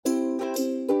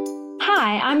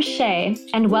Hi, I'm Shay,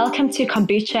 and welcome to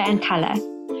Kombucha and Color.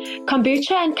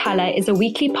 Kombucha and Color is a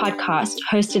weekly podcast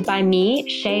hosted by me,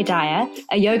 Shay Dyer,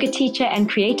 a yoga teacher and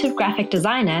creative graphic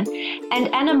designer,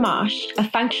 and Anna Marsh, a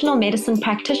functional medicine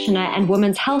practitioner and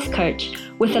women's health coach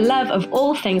with a love of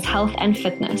all things health and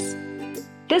fitness.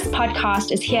 This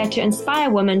podcast is here to inspire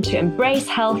women to embrace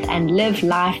health and live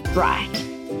life bright.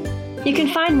 You can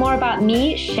find more about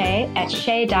me, Shay, at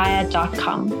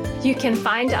shaydyer.com. You can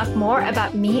find out more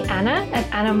about me, Anna, at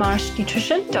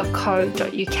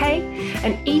annamarshnutrition.co.uk.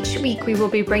 And each week we will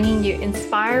be bringing you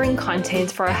inspiring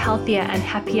content for a healthier and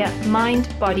happier mind,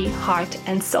 body, heart,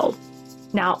 and soul.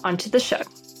 Now onto the show.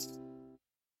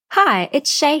 Hi, it's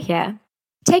Shay here.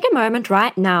 Take a moment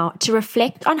right now to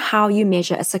reflect on how you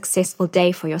measure a successful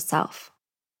day for yourself.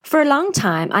 For a long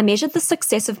time, I measured the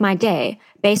success of my day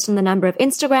based on the number of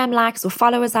Instagram likes or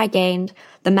followers I gained,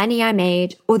 the money I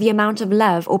made, or the amount of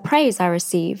love or praise I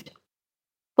received.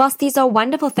 Whilst these are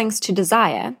wonderful things to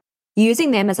desire,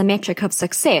 using them as a metric of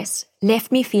success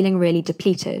left me feeling really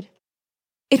depleted.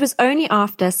 It was only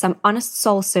after some honest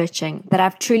soul searching that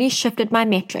I've truly shifted my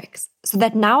metrics so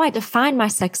that now I define my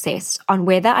success on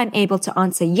whether I'm able to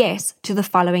answer yes to the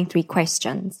following 3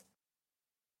 questions.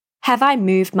 Have I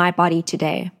moved my body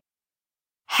today?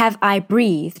 Have I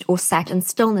breathed or sat in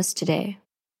stillness today?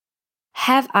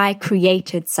 Have I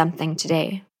created something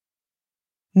today?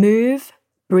 Move,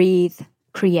 breathe,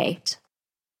 create.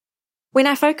 When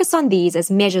I focus on these as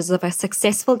measures of a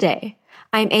successful day,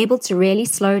 I am able to really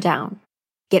slow down,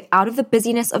 get out of the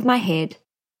busyness of my head,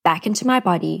 back into my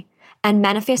body, and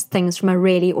manifest things from a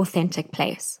really authentic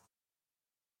place.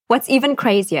 What's even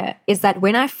crazier is that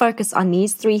when I focus on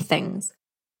these 3 things,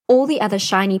 all the other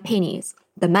shiny pennies,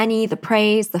 the money, the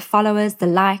praise, the followers, the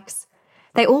likes,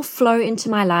 they all flow into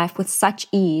my life with such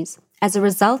ease as a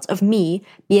result of me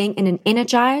being in an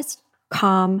energized,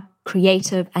 calm,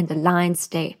 creative, and aligned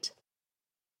state.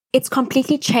 It's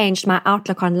completely changed my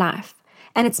outlook on life,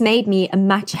 and it's made me a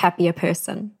much happier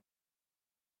person.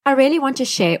 I really want to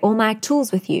share all my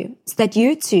tools with you so that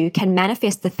you too can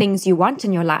manifest the things you want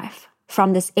in your life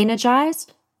from this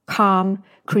energized, calm,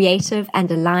 creative, and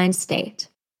aligned state,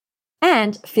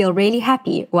 and feel really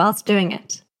happy whilst doing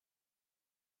it.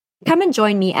 Come and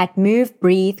join me at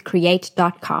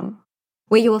movebreathecreate.com,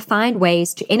 where you will find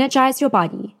ways to energize your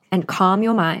body and calm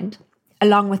your mind,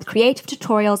 along with creative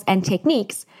tutorials and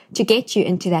techniques to get you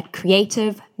into that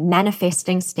creative,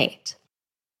 manifesting state.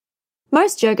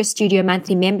 Most yoga studio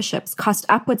monthly memberships cost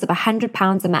upwards of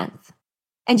 £100 a month,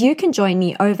 and you can join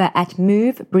me over at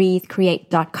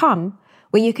movebreathecreate.com,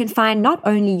 where you can find not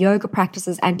only yoga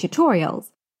practices and tutorials,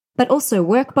 but also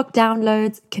workbook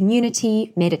downloads,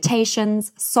 community,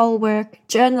 meditations, soul work,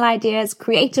 journal ideas,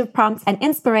 creative prompts, and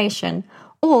inspiration,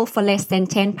 all for less than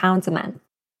 £10 a month.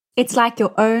 It's like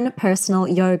your own personal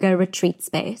yoga retreat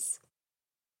space.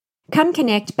 Come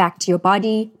connect back to your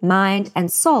body, mind, and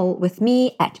soul with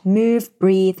me at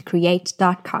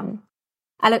movebreathecreate.com.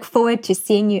 I look forward to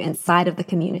seeing you inside of the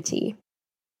community.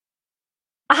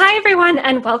 Hi, everyone,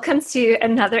 and welcome to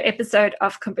another episode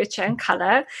of Kombucha and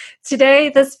Color. Today,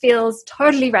 this feels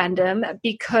totally random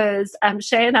because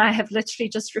Shay and I have literally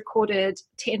just recorded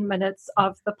 10 minutes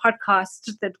of the podcast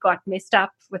that got messed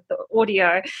up with the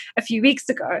audio a few weeks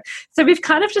ago. So we've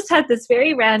kind of just had this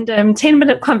very random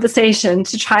 10-minute conversation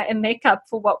to try and make up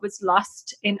for what was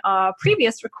lost in our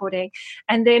previous recording.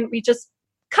 And then we just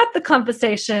cut the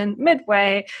conversation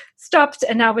midway, stopped,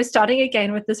 and now we're starting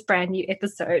again with this brand new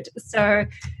episode. So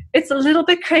it's a little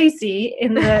bit crazy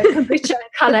in the Kombucha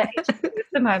and Color at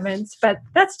the moment, but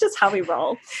that's just how we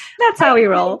roll. That's how we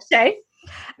roll. Shay?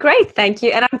 Great, thank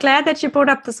you. And I'm glad that you brought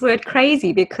up this word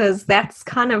crazy, because that's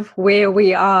kind of where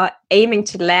we are aiming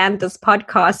to land this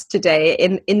podcast today,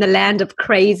 in the land of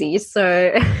crazy.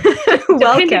 So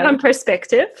Depending on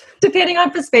perspective. Depending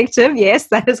on perspective, yes,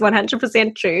 that is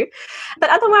 100% true. But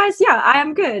otherwise, yeah, I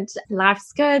am good.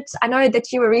 Life's good. I know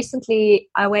that you were recently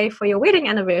away for your wedding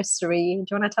anniversary. Do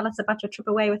you want to tell us about your trip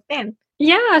away with Ben?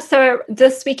 Yeah, so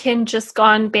this weekend just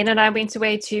gone, Ben and I went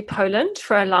away to Poland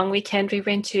for a long weekend. We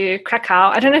went to Krakow.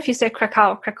 I don't know if you say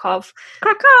Krakow or Krakow.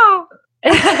 Krakow!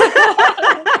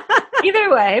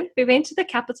 Either way, we went to the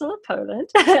capital of Poland.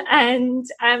 And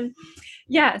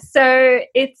yeah, so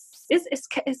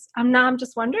I'm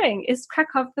just wondering, is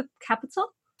Krakow the capital?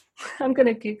 I'm going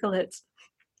to Google it.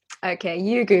 Okay,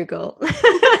 you Google.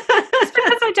 It's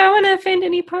because I don't want to offend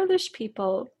any Polish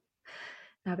people.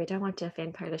 No, we don't want to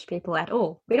offend Polish people at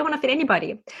all. We don't want to offend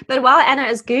anybody. But while Anna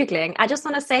is Googling, I just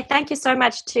want to say thank you so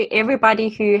much to everybody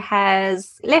who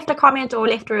has left a comment or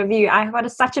left a review. I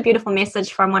got such a beautiful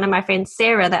message from one of my friends,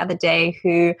 Sarah, the other day,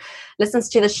 who listens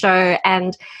to the show,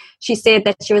 and she said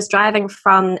that she was driving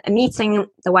from a meeting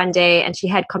the one day and she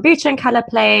had Kombucha in Color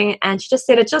playing, and she just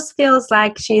said it just feels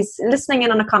like she's listening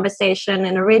in on a conversation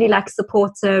in a really like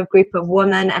supportive group of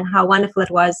women, and how wonderful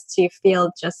it was to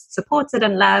feel just supported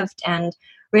and loved and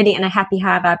really in a happy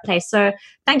high vibe place. So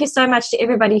thank you so much to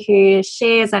everybody who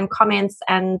shares and comments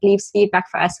and leaves feedback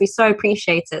for us. We so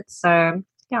appreciate it. So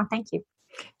yeah, thank you.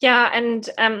 Yeah, and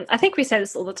I think we say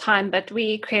this all the time, but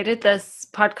we created this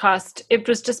podcast. It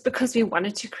was just because we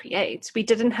wanted to create. We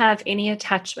didn't have any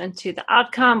attachment to the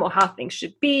outcome or how things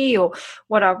should be or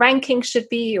what our ranking should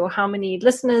be or how many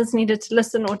listeners needed to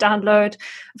listen or download.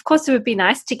 Of course, it would be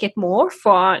nice to get more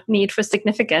for our need for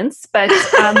significance, but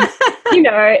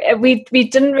we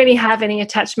didn't really have any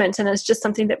attachment, and it's just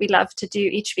something that we love to do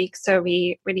each week. So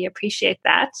we really appreciate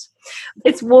that.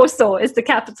 It's Warsaw is the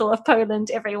capital of Poland,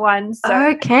 everyone. So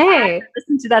okay, I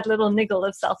listened to that little niggle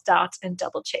of self-doubt and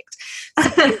double checked.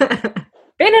 So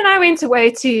Ben and I went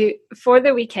away for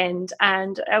the weekend,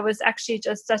 and it was actually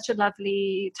just such a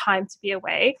lovely time to be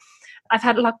away. I've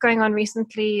had a lot going on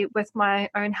recently with my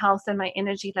own health and my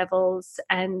energy levels,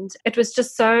 and it was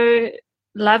just so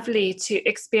lovely to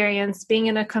experience being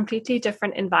in a completely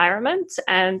different environment.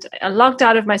 And I logged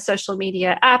out of my social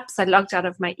media apps, I logged out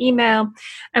of my email,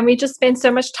 and we just spent so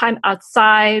much time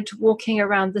outside walking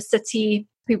around the city.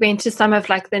 We went to some of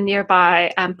like the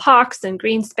nearby parks and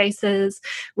green spaces.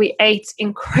 We ate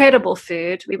incredible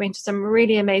food. We went to some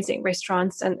really amazing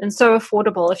restaurants and so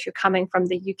affordable if you're coming from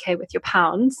the UK with your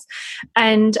pounds.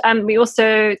 And we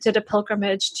also did a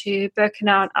pilgrimage to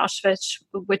Birkenau and Auschwitz,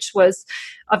 which was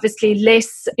obviously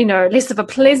less of a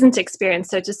pleasant experience,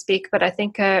 so to speak, but I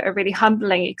think a really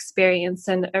humbling experience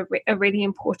and a really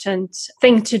important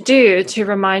thing to do to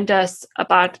remind us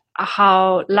about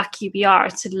how lucky we are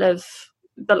to live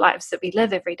the lives that we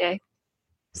live every day.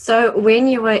 So when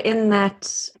you were in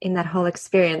that whole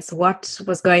experience, what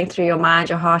was going through your mind,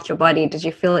 your heart, your body? Did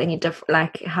you feel any different?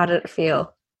 Like, how did it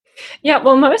feel? Yeah,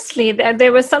 well, mostly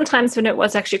there were some times when it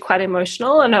was actually quite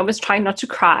emotional, and I was trying not to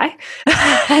cry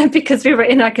because we were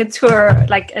in like a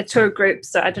tour group.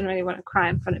 So I didn't really want to cry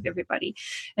in front of everybody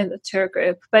in the tour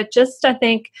group. But just, I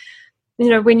think,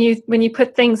 when you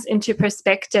put things into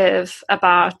perspective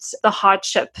about the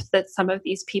hardship that some of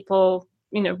these people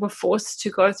were forced to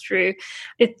go through,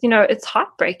 it's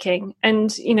heartbreaking.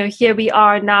 And here we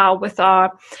are now with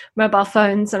our mobile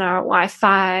phones and our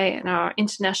Wi-Fi and our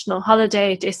international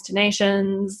holiday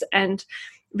destinations, and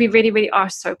we really, really are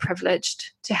so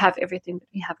privileged to have everything that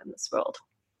we have in this world.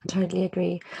 Totally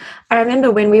agree. I remember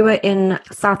when we were in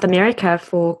South America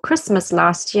for Christmas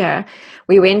last year,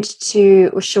 we went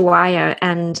to Ushuaia,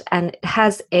 and it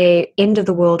has a end of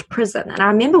the world prison. And I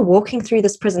remember walking through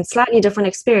this prison, slightly different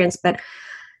experience, but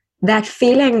that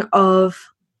feeling of,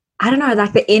 I don't know,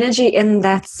 like the energy in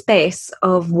that space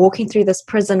of walking through this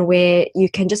prison where you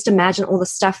can just imagine all the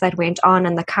stuff that went on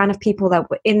and the kind of people that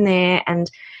were in there,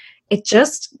 and it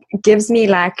just gives me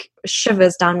like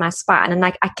shivers down my spine. And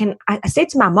like I said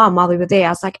to my mom while we were there,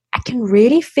 I was like, I can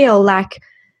really feel like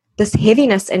this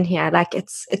heaviness in here. Like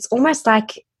it's almost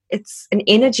like it's an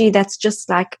energy that's just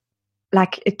like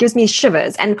it gives me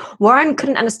shivers. And Warren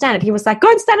couldn't understand it. He was like,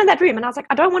 go and stand in that room. And I was like,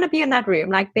 I don't want to be in that room.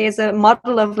 Like there's a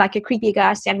model of like a creepy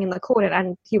guy standing in the corner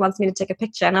and he wants me to take a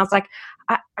picture. And I was like,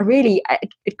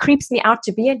 it creeps me out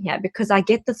to be in here because I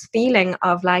get this feeling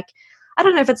of like, I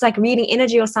don't know if it's like reading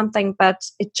energy or something, but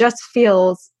it just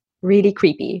feels really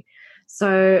creepy.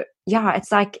 So yeah,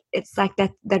 it's like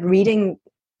that reading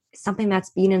something that's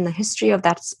been in the history of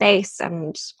that space.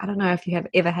 And I don't know if you have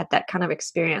ever had that kind of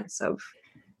experience of.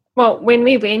 Well, when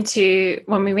we went to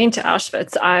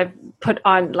Auschwitz, I put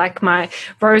on like my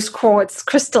rose quartz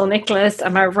crystal necklace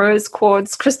and my rose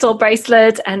quartz crystal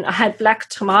bracelet, and I had black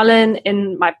tourmaline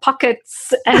in my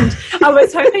pockets, and I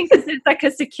was hoping because it's like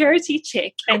a security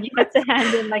check, and you had to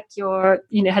hand in like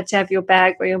had to have your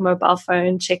bag or your mobile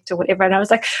phone checked or whatever, and I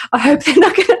was like, I hope they're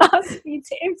not going to ask me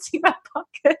to empty my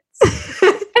pockets.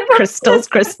 crystals.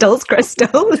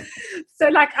 So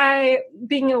like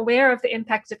being aware of the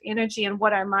impact of energy and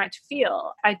what I might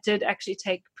feel, I did actually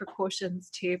take precautions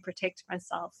to protect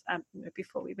myself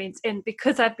before we went in,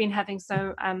 because I've been having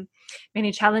so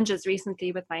many challenges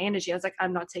recently with my energy. I was like,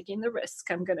 I'm not taking the risk.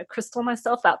 I'm going to crystal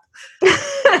myself up.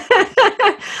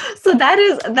 So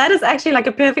that is actually like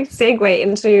a perfect segue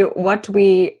into what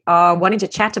we are wanting to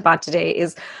chat about today,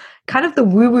 is kind of the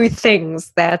woo-woo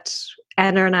things that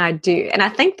Anna and I do. And I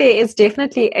think there is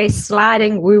definitely a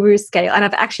sliding woo-woo scale. And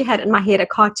I've actually had in my head a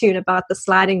cartoon about the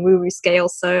sliding woo-woo scale.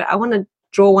 So I want to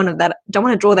draw one of that. Don't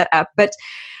want to draw that up. But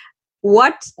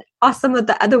what are some of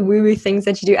the other woo-woo things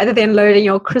that you do other than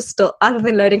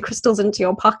loading crystals into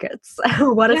your pockets?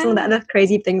 What are some of the other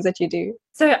crazy things that you do?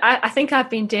 So I think I've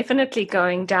been definitely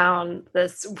going down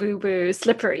this woo-woo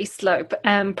slippery slope,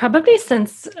 probably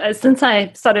since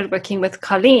I started working with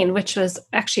Colleen, which was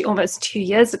actually almost 2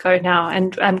 years ago now.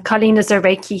 And Colleen is a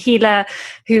Reiki healer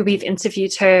who we've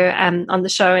interviewed her on the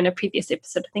show in a previous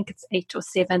episode. I think it's 8 or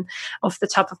 7 off the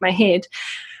top of my head.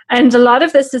 And a lot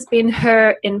of this has been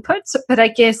her input. But I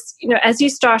guess, as you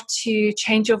start to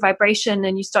change your vibration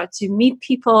and you start to meet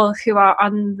people who are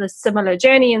on the similar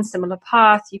journey and similar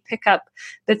path, you pick up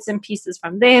bits and pieces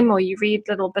from them, or you read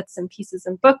little bits and pieces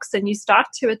in books, and you start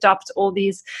to adopt all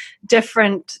these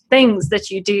different things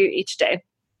that you do each day.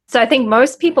 So I think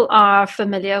most people are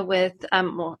familiar with,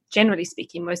 or generally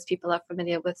speaking, most people are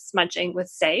familiar with smudging with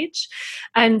sage.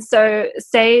 And so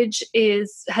sage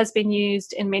has been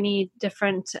used in many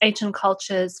different ancient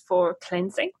cultures for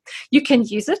cleansing. You can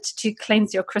use it to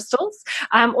cleanse your crystals,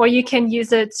 or you can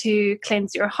use it to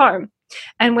cleanse your home.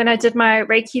 And when I did my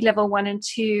Reiki level 1 and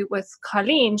 2 with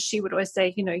Colleen, she would always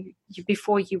say,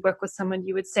 before you work with someone,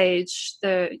 you would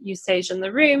use sage in the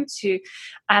room to,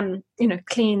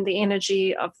 clean the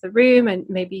energy of the room. And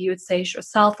maybe you would sage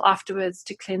yourself afterwards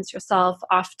to cleanse yourself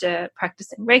after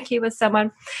practicing Reiki with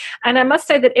someone. And I must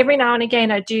say that every now and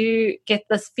again, I do get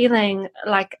this feeling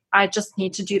like I just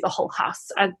need to do the whole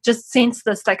house. I just sense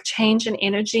this like change in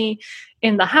energy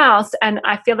in the house, and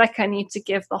I feel like I need to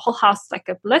give the whole house like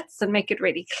a blitz and make it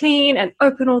really clean and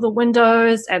open all the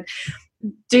windows and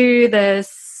do the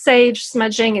sage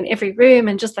smudging in every room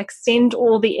and just like send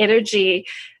all the energy,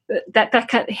 that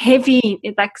kind of heavy,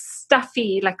 like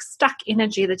stuffy, like stuck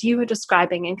energy that you were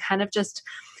describing, and kind of just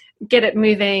get it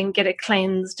moving, get it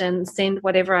cleansed, and send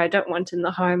whatever I don't want in the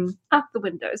home out the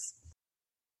windows.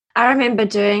 I remember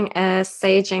doing a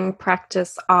saging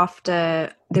practice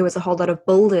after there was a whole lot of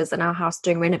builders in our house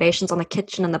doing renovations on the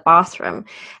kitchen and the bathroom.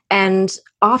 And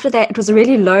after that, it was a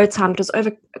really low time. It was over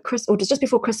Christmas, or it was just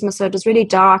before Christmas, so it was really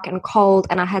dark and cold.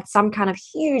 And I had some kind of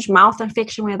huge mouth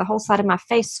infection where the whole side of my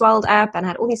face swelled up, and I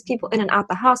had all these people in and out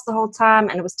the house the whole time,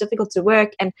 and it was difficult to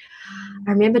work. And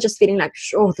I remember just feeling like,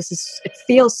 it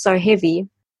feels so heavy.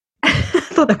 I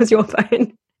thought that was your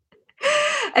phone.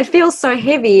 It feels so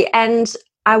heavy, and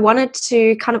I wanted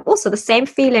to kind of also the same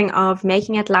feeling of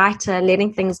making it lighter,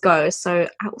 letting things go. So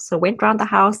I also went around the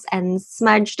house and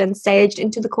smudged and saged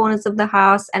into the corners of the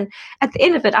house. And at the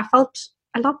end of it, I felt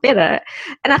a lot better.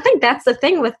 And I think that's the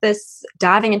thing with this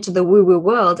diving into the woo-woo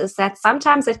world, is that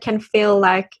sometimes it can feel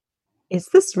like, is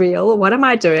this real? What am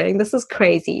I doing? This is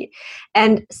crazy.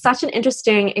 And such an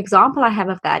interesting example I have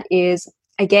of that is,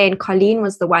 again, Colleen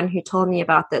was the one who told me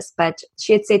about this, but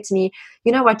she had said to me,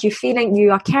 you know what, you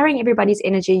are carrying everybody's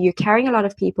energy, you're carrying a lot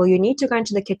of people, you need to go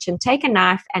into the kitchen, take a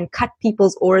knife and cut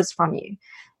people's auras from you.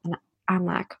 And I'm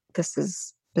like, this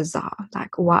is bizarre.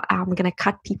 Like, what? I'm going to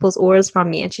cut people's auras from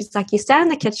me. And she's like, you stand in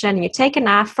the kitchen and you take a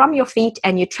knife from your feet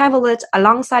and you travel it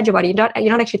alongside your body. You're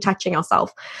not actually touching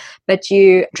yourself, but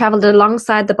you travel it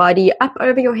alongside the body, up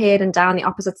over your head and down the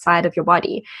opposite side of your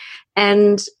body.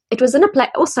 And it was in a place,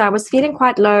 also I was feeling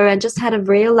quite low and just had a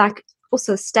real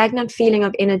also stagnant feeling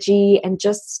of energy and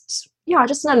just in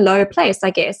a low place, I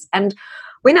guess. And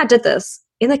when I did this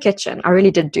in the kitchen, I really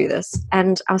did do this.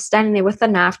 And I was standing there with a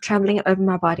knife, traveling it over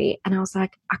my body. And I was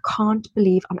like, I can't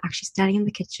believe I'm actually standing in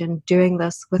the kitchen doing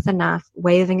this with a knife,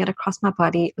 waving it across my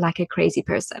body like a crazy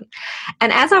person.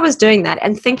 And as I was doing that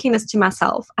and thinking this to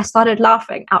myself, I started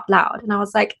laughing out loud. And I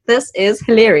was like, this is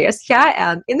hilarious. Here I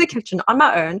am in the kitchen on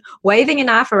my own, waving a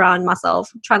knife around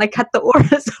myself, trying to cut the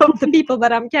auras of the people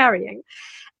that I'm carrying.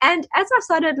 And as I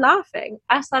started laughing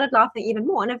even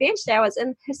more. And eventually I was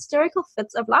in hysterical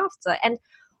fits of laughter. And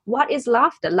what is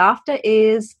laughter? Laughter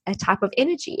is a type of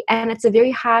energy. And it's a very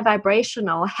high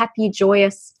vibrational, happy,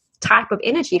 joyous type of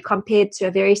energy compared to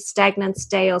a very stagnant,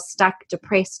 stale, stuck,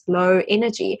 depressed, low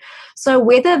energy. So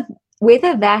whether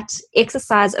that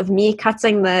exercise of me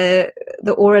cutting the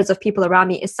auras of people around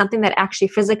me is something that actually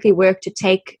physically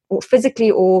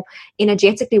or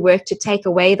energetically worked to take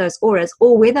away those auras,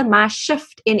 or whether my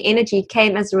shift in energy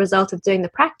came as a result of doing the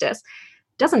practice,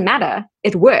 doesn't matter.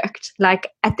 It worked.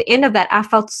 Like at the end of that, I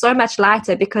felt so much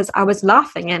lighter because I was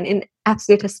laughing and in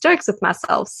absolute hysterics with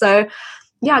myself. So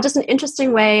yeah, just an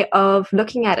interesting way of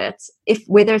looking at it.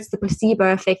 Whether it's the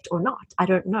placebo effect or not, I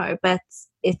don't know, but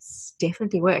it's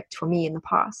definitely worked for me in the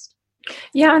past.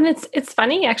 Yeah, and it's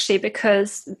funny actually,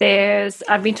 because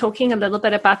I've been talking a little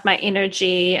bit about my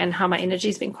energy and how my energy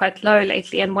has been quite low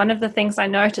lately. And one of the things I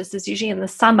noticed is usually in the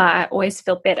summer, I always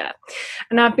feel better.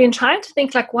 And I've been trying to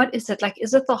think, like, what is it? Like,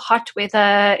 is it the hot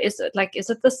weather? Is it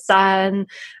the sun?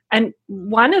 And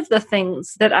one of the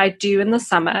things that I do in the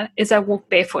summer is I walk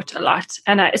barefoot a lot,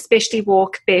 and I especially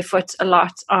walk barefoot a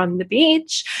lot on the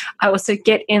beach. I also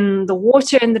get in the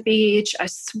water in the beach, I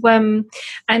swim,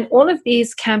 and all of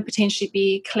these can potentially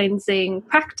be cleansing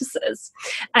practices.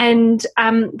 And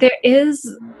there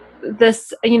is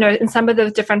this, in some of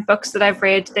the different books that I've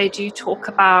read, they do talk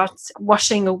about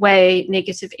washing away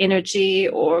negative energy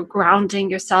or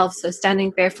grounding yourself. So standing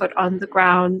barefoot on the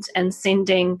ground and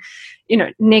sending,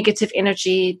 negative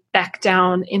energy back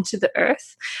down into the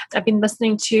earth. I've been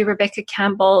listening to Rebecca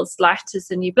Campbell's Light is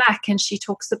the New Black, and she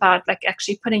talks about like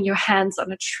actually putting your hands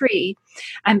on a tree.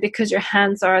 And because your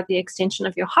hands are the extension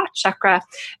of your heart chakra,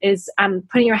 is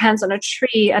putting your hands on a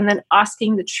tree and then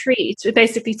asking the tree to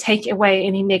basically take away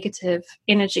any negative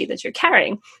energy that you're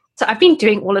carrying. So I've been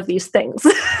doing all of these things.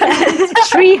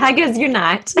 Tree huggers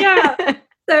unite. Yeah.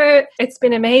 So it's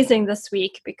been amazing this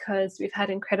week because we've had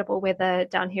incredible weather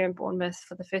down here in Bournemouth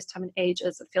for the first time in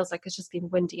ages. It feels like it's just been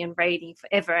windy and rainy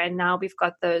forever. And now we've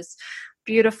got those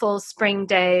beautiful spring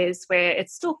days where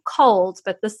it's still cold,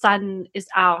 but the sun is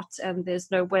out and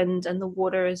there's no wind and the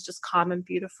water is just calm and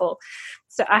beautiful.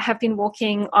 So I have been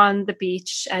walking on the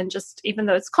beach and just, even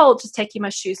though it's cold, just taking my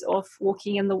shoes off,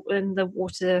 walking in the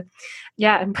water,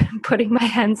 and putting my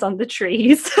hands on the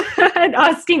trees and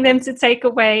asking them to take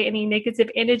away any negative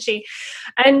energy.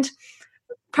 And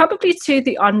probably to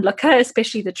the onlooker,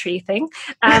 especially the tree thing,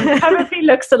 probably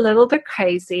looks a little bit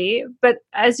crazy. But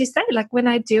as you say, like when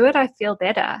I do it, I feel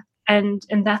better. And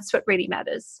that's what really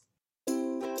matters.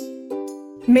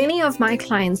 Many of my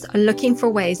clients are looking for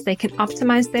ways they can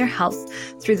optimize their health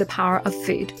through the power of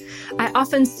food. I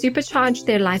often supercharge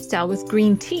their lifestyle with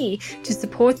green tea to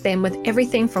support them with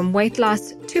everything from weight loss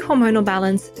to hormonal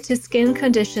balance to skin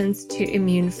conditions to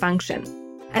immune function.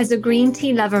 As a green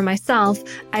tea lover myself,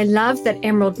 I love that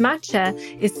Emerald Matcha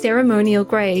is ceremonial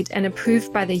grade and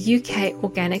approved by the UK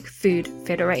Organic Food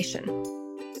Federation.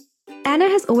 Anna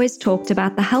has always talked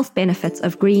about the health benefits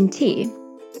of green tea,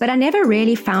 but I never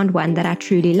really found one that I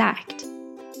truly liked.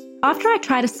 After I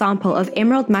tried a sample of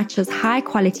Emerald Matcha's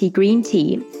high-quality green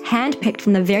tea, hand-picked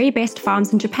from the very best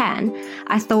farms in Japan,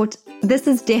 I thought, this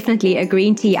is definitely a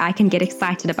green tea I can get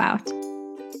excited about.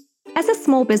 As a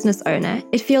small business owner,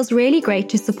 it feels really great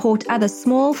to support other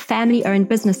small family-owned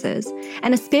businesses,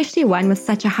 and especially one with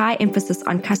such a high emphasis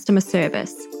on customer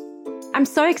service. I'm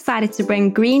so excited to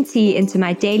bring green tea into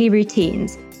my daily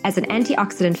routines as an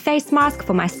antioxidant face mask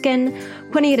for my skin,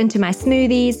 putting it into my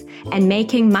smoothies, and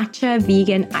making matcha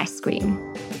vegan ice cream.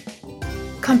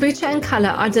 Kombucha and Color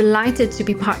are delighted to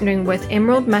be partnering with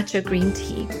Emerald Matcha Green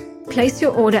Tea. Place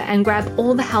your order and grab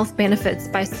all the health benefits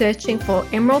by searching for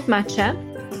Emerald Matcha.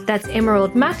 That's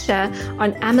Emerald Matcha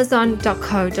on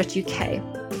amazon.co.uk.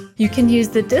 You can use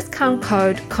the discount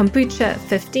code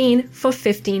kombucha15 for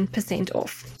 15%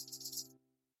 off.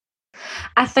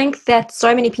 I think that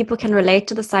so many people can relate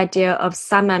to this idea of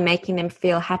summer making them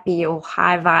feel happy or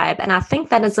high vibe. And I think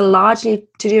that is largely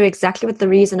to do exactly with the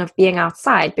reason of being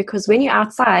outside, because when you're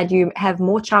outside, you have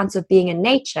more chance of being in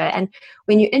nature. And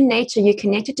when you're in nature, you're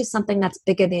connected to something that's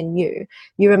bigger than you.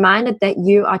 You're reminded that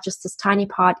you are just this tiny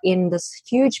part in this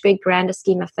huge, big, grander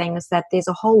scheme of things, that there's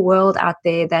a whole world out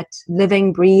there that's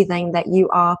living, breathing, that you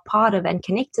are part of and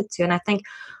connected to. And I think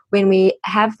when we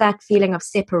have that feeling of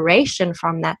separation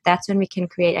from that, that's when we can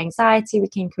create anxiety, we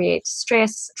can create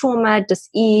stress, trauma,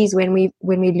 dis-ease, when we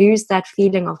lose that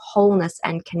feeling of wholeness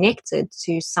and connection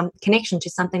to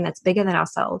something that's bigger than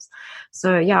ourselves.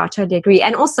 So yeah, I totally agree.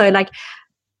 And also, like,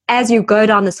 as you go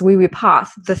down this woo-woo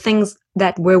path, the things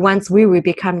that were once woo-woo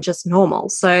become just normal.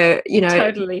 So,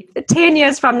 totally. 10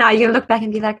 years from now, you're going to look back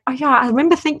and be like, oh yeah, I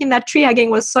remember thinking that tree hugging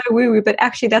was so woo-woo, but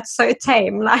actually that's so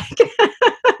tame. Like,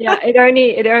 yeah, it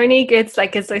only gets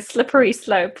like, it's a slippery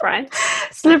slope, right?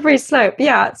 Slippery slope.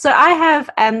 Yeah. So I have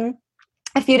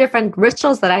a few different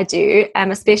rituals that I do,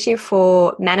 especially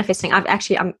for manifesting. I'm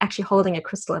actually holding a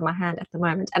crystal in my hand at the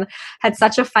moment, and had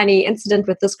such a funny incident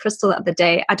with this crystal the other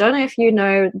day. I don't know if you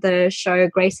know the show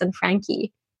Grace and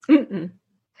Frankie. Mm-mm.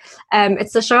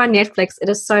 It's a show on Netflix. It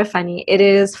is so funny. It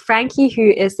is Frankie, who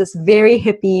is this very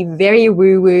hippie, very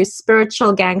woo-woo,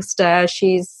 spiritual gangster.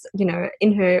 She's, in her,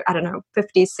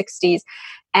 50s, 60s.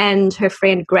 And her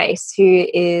friend Grace, who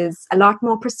is a lot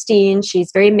more pristine.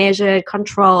 She's very measured,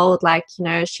 controlled,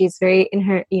 she's very in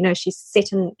her, she's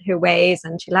set in her ways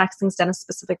and she likes things done a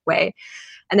specific way.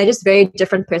 And they're just very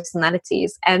different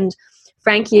personalities. And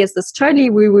Frankie is this totally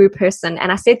woo-woo person.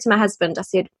 And I said to my husband, I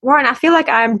said, Warren, I feel like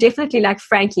I'm definitely like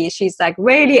Frankie. She's like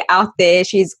really out there.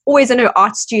 She's always in her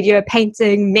art studio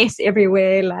painting, mess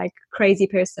everywhere, like crazy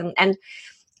person. And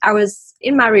I was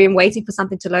in my room waiting for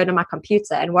something to load on my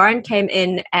computer, and Warren came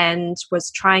in and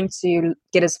was trying to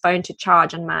get his phone to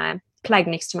charge on my plug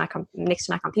next to my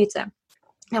computer.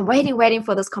 I'm waiting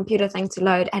for this computer thing to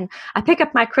load, and I pick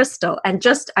up my crystal, and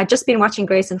I just been watching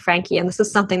Grace and Frankie, and this is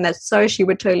something that she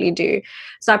would totally do.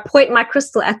 So I point my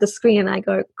crystal at the screen and I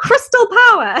go, "Crystal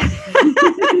power!"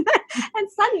 And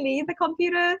suddenly the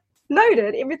computer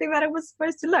loaded everything that it was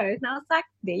supposed to load. And I was like,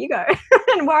 there you go.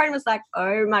 And Warren was like,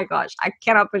 oh my gosh, I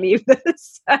cannot believe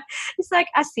this. He's like,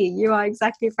 I see, you are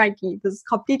exactly Frankie. This is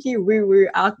completely woo-woo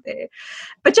out there.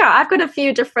 But yeah, I've got a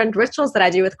few different rituals that I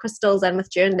do with crystals and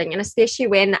with journaling, and especially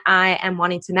when I am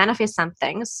wanting to manifest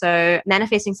something. So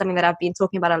manifesting something that I've been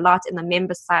talking about a lot in the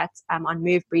member site on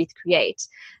Move, Breathe, Create.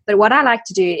 But what I like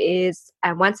to do is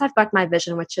once I've got my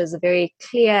vision, which is a very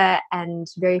clear and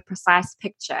very precise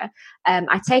picture,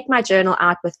 I take my journal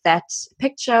out with that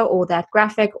picture or that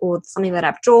graphic or something that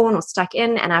I've drawn or stuck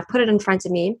in, and I put it in front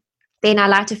of me. Then I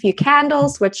light a few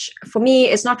candles, which for me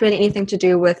is not really anything to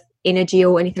do with energy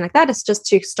or anything like that. It's just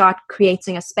to start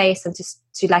creating a space and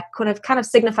to like kind of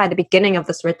signify the beginning of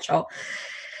this ritual.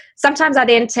 Sometimes I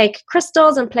then take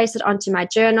crystals and place it onto my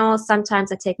journal.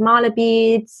 Sometimes I take mala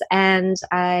beads and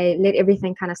I let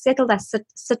everything kind of settle. I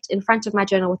sit in front of my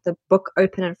journal with the book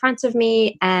open in front of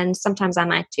me. And sometimes I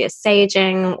might do a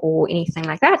saging or anything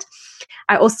like that.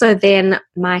 I also then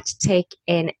might take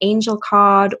an angel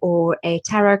card or a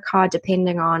tarot card,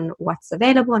 depending on what's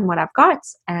available and what I've got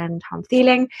and how I'm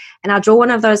feeling. And I'll draw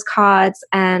one of those cards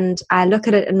and I look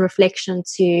at it in reflection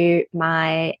to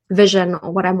my vision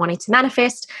or what I'm wanting to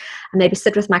manifest. I maybe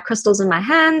sit with my crystals in my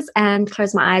hands and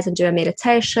close my eyes and do a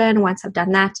meditation. Once I've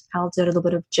done that, I'll do a little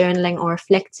bit of journaling or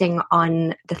reflecting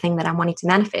on the thing that I'm wanting to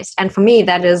manifest. And for me,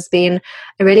 that has been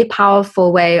a really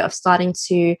powerful way of starting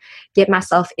to get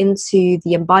myself into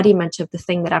the embodiment of the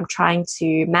thing that I'm trying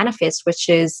to manifest, which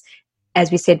is, as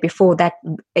we said before, that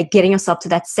getting yourself to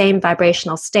that same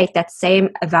vibrational state, that same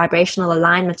vibrational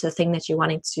alignment to the thing that you're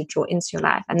wanting to draw into your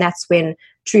life. And that's when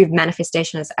true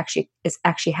manifestation is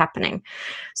actually happening.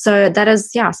 So that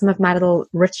is, some of my little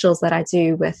rituals that I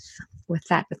do with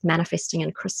manifesting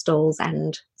and crystals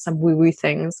and some woo-woo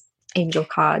things, angel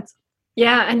cards.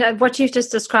 Yeah, and what you've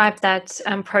just described, that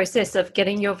process of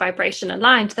getting your vibration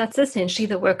aligned, that's essentially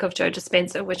the work of Joe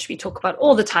Dispenza, which we talk about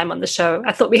all the time on the show.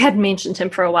 I thought we hadn't mentioned him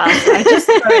for a while, so I just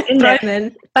throw it in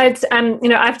there. But,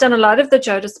 I've done a lot of the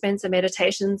Joe Dispenza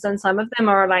meditations, and some of them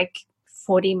are like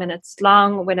 40 minutes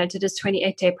long. When I did his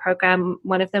 28-day program,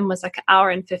 one of them was like an hour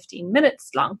and 15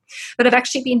 minutes long. But I've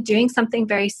actually been doing something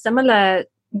very similar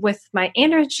with my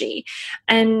energy.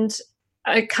 And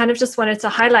I kind of just wanted to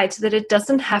highlight that it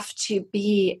doesn't have to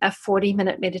be a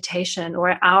 40-minute meditation or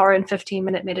an hour and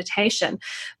 15-minute meditation,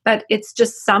 but it's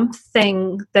just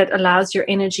something that allows your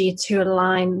energy to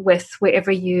align with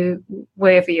wherever you're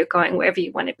going, wherever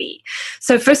you want to be.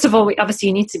 So first of all,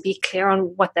 you need to be clear on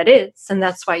what that is, and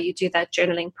that's why you do that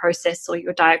journaling process or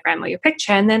your diagram or your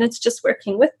picture, and then it's just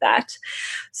working with that.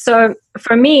 So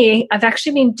for me, I've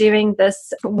actually been doing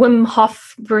this Wim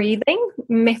Hof breathing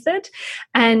method,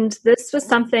 and this was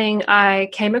something I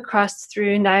came across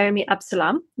through Naomi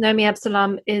Absalom. Naomi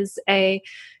Absalom is a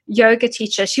yoga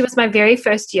teacher. She was my very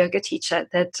first yoga teacher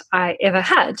that I ever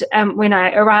had. When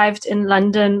I arrived in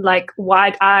London, like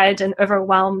wide-eyed and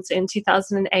overwhelmed in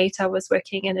 2008, I was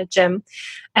working in a gym.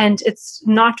 And it's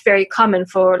not very common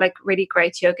for like really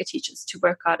great yoga teachers to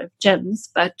work out of gyms.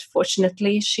 But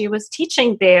fortunately, she was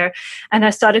teaching there. And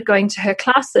I started going to her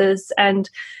classes and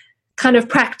kind of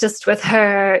practiced with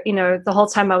her, the whole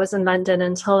time I was in London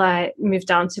until I moved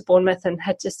down to Bournemouth and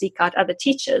had to seek out other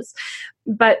teachers.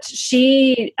 But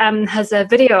she has a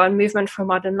video on Movement for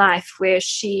Modern Life where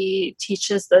she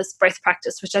teaches this breath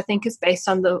practice, which I think is based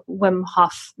on the Wim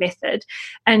Hof method.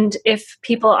 And if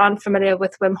people aren't familiar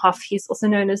with Wim Hof, he's also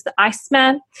known as the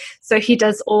Iceman. So he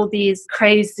does all these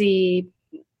crazy,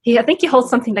 I think he holds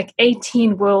something like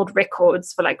 18 world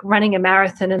records for like running a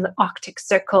marathon in the Arctic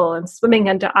Circle and swimming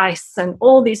under ice and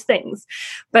all these things.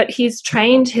 But he's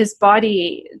trained his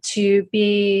body to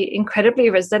be incredibly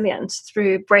resilient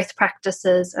through breath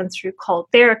practices and through cold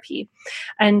therapy.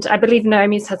 And I believe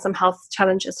Naomi's had some health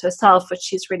challenges herself, which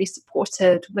she's really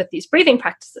supported with these breathing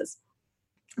practices.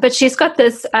 But she's got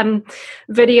this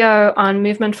video on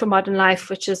Movement for Modern Life,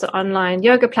 which is an online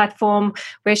yoga platform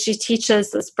where she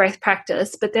teaches this breath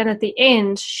practice. But then at the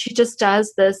end, she just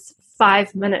does this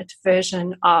 5-minute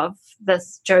version of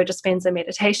this Joe Dispenza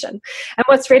meditation. And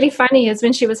what's really funny is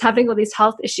when she was having all these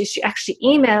health issues, she actually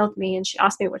emailed me and she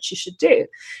asked me what she should do.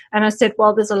 And I said,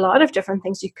 well, there's a lot of different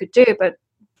things you could do, but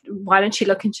why don't you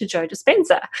look into Joe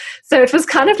Dispenza? So it was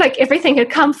kind of like everything had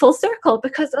come full circle,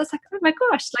 because I was like, oh my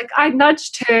gosh, like I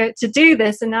nudged her to do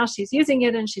this, and now she's using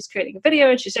it and she's creating a video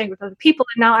and she's sharing it with other people.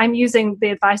 And now I'm using the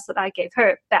advice that I gave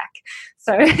her back.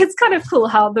 So it's kind of cool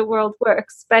how the world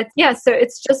works. But yeah, so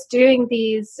it's just doing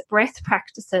these breath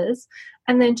practices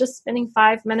and then just spending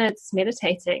 5 minutes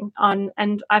meditating on,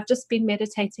 and I've just been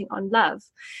meditating on love,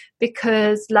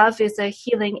 because love is a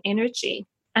healing energy.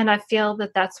 And I feel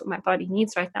that that's what my body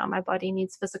needs right now. My body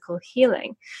needs physical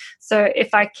healing. So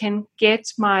if I can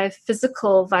get my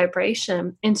physical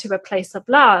vibration into a place of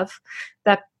love,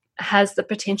 that has the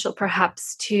potential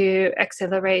perhaps to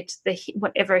accelerate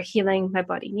whatever healing my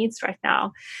body needs right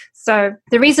now. So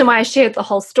the reason why I shared the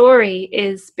whole story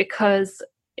is because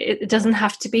it doesn't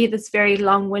have to be this very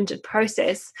long-winded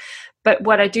process. But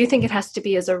what I do think it has to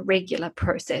be is a regular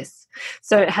process.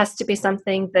 So it has to be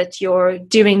something that you're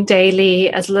doing daily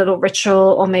as a little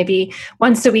ritual, or maybe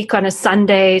once a week on a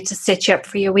Sunday to set you up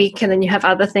for your week. And then you have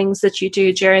other things that you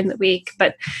do during the week.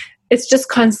 But it's just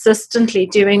consistently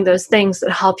doing those things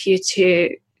that help you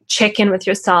to check in with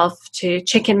yourself, to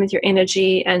check in with your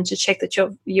energy, and to check that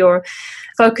your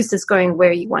focus is going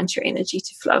where you want your energy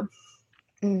to flow.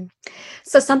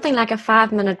 So something like a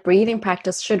 5-minute breathing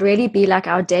practice should really be like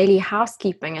our daily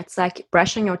housekeeping. It's like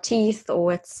brushing your teeth,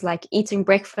 or it's like eating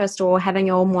breakfast, or having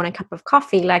your morning cup of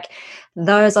coffee. Like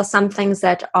those are some things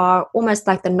that are almost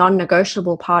like the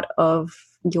non-negotiable part of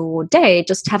your day.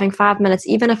 Just having 5 minutes,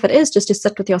 even if it is just to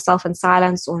sit with yourself in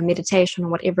silence or meditation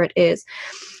or whatever it is.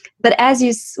 But as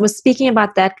you were speaking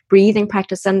about that breathing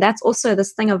practice, and that's also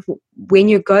this thing of when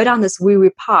you go down this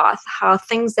woo-woo path, how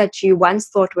things that you once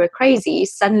thought were crazy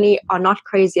suddenly are not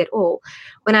crazy at all.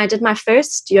 When I did my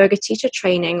first yoga teacher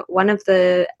training, one of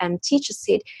the teachers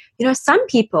said, some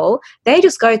people, they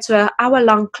just go to an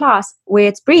hour-long class where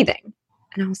it's breathing.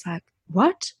 And I was like,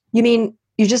 what? You mean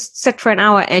you just sit for an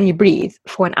hour and you breathe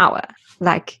for an hour?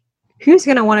 Like, who's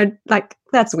going to want to, like,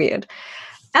 that's weird.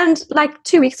 And like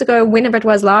 2 weeks ago, whenever it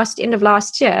was end of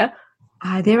last year,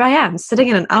 there I am sitting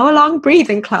in an hour-long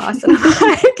breathing class. And I'm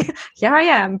like, here I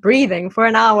am breathing for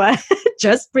an hour,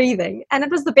 just breathing. And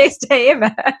it was the best day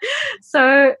ever.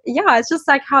 So yeah, it's just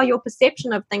like how your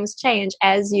perception of things change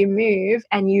as you move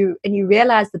and you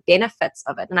realize the benefits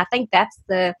of it. And I think that's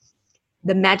the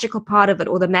magical part of it,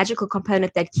 or the magical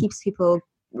component that keeps people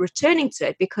returning to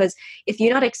it, because if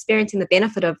you're not experiencing the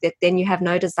benefit of it, then you have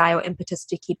no desire or impetus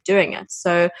to keep doing it.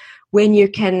 So when you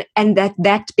can, and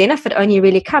that benefit only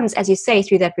really comes, as you say,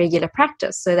 through that regular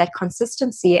practice. So that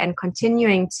consistency and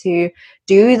continuing to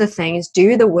do the things,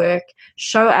 do the work,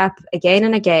 show up again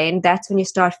and again, that's when you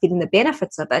start feeling the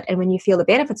benefits of it. And when you feel the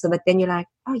benefits of it, then you're like,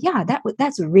 oh yeah,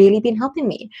 that's really been helping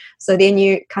me. So then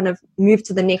you kind of move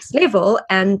to the next level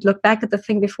and look back at the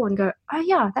thing before and go, oh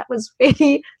yeah, that was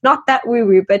really not that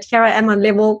woo-woo, but here I am on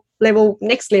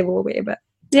next level or whatever.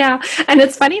 Yeah. And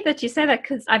it's funny that you say that,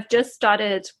 because I've just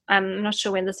started, I'm not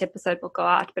sure when this episode will go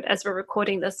out, but as we're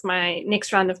recording this, my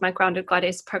next round of my Grounded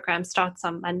Goddess program starts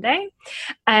on Monday.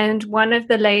 And one of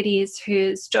the ladies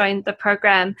who's joined the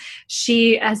program,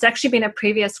 she has actually been a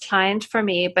previous client for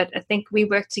me, but I think we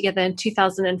worked together in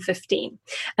 2015.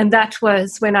 And that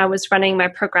was when I was running my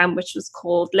program, which was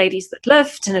called Ladies That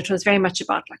Lift. And it was very much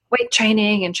about like weight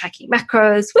training and tracking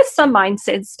macros with some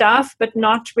mindset stuff, but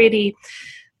not really.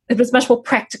 It was much more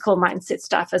practical mindset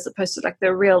stuff as opposed to like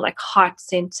the real like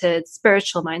heart-centered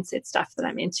spiritual mindset stuff that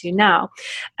I'm into now.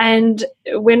 And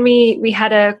when we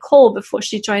had a call before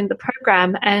she joined the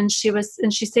program, and she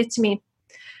said to me,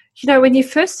 when you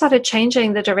first started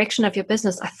changing the direction of your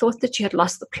business, I thought that you had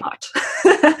lost the plot.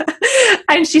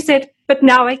 And she said, but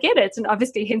now I get it. And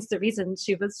obviously, hence the reason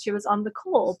she was on the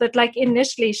call. But like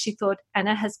initially she thought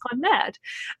Anna has gone mad.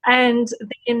 And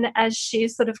then as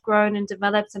she's sort of grown and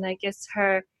developed, and I guess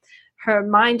her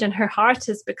mind and her heart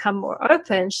has become more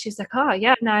open, she's like, oh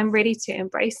yeah, now I'm ready to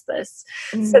embrace this.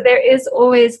 Mm-hmm. So there is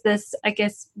always this, I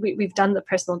guess we've done the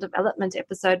personal development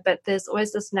episode, but there's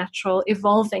always this natural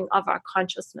evolving of our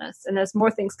consciousness. And as more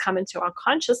things come into our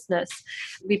consciousness,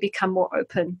 we become more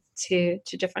open to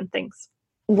different things.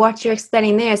 What you're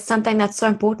explaining there is something that's so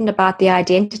important about the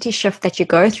identity shift that you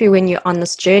go through when you're on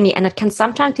this journey. And it can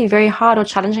sometimes be very hard or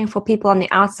challenging for people on the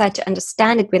outside to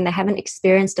understand it when they haven't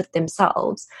experienced it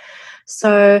themselves.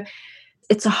 So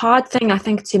it's a hard thing, I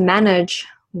think, to manage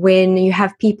when you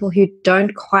have people who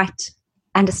don't quite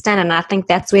understand it. And I think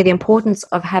that's where the importance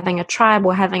of having a tribe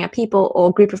or having a people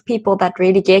or group of people that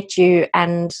really get you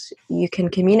and you can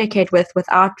communicate with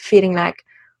without feeling like,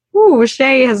 ooh,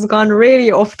 Shay has gone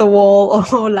really off the wall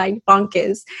or like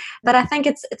bonkers. But I think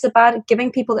it's about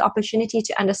giving people the opportunity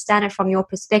to understand it from your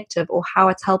perspective, or how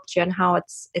it's helped you and how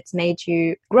it's made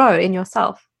you grow in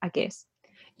yourself. I guess.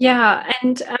 Yeah,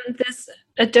 and there's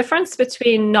a difference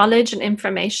between knowledge and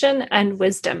information and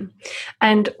wisdom.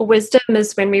 And wisdom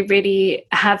is when we really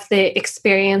have the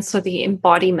experience or the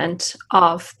embodiment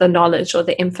of the knowledge or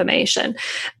the information.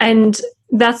 And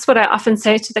that's what I often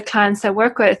say to the clients I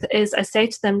work with is I say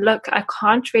to them, look, I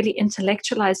can't really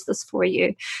intellectualize this for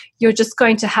you. You're just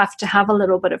going to have a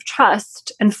little bit of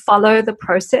trust and follow the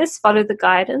process, follow the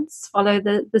guidance, follow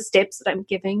the steps that I'm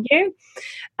giving you.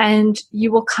 And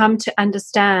you will come to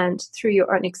understand through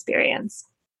your own experience.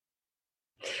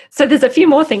 So there's a few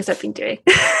more things I've been doing.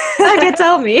 Okay,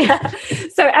 tell me.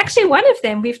 So actually one of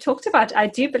them we've talked about, I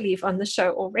do believe, on the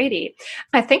show already.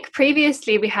 I think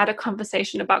previously we had a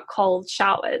conversation about cold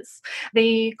showers.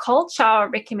 The cold shower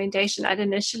recommendation I'd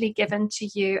initially given to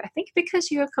you, I think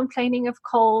because you were complaining of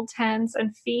cold hands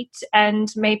and feet,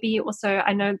 and maybe also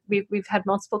I know we've had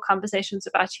multiple conversations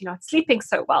about you not sleeping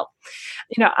so well.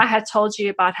 I had told you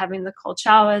about having the cold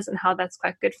showers and how that's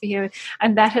quite good for you.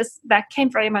 And that came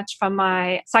very much from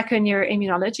my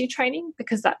psychoneuroimmunology training,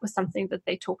 because that was something that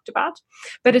they talked about.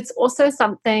 But it's also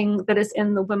something that is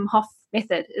in the Wim Hof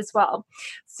method as well.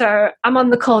 So I'm on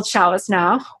the cold showers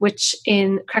now, which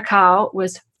in Krakow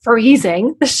was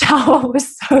freezing. The shower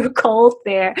was so cold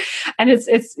there. And it's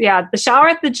the shower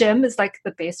at the gym is like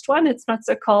the best one. It's not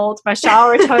so cold. My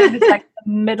shower at home is like the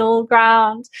middle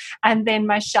ground. And then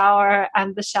the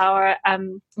shower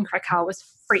in Krakow was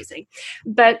freezing.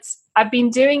 But I've been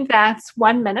doing that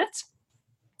 1 minute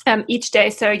each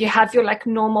day. So you have your like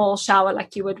normal shower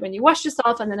like you would when you wash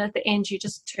yourself, and then at the end you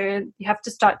have to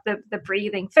start the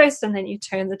breathing first, and then you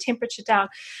turn the temperature down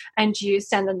and you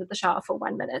stand under the shower for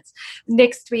 1 minute.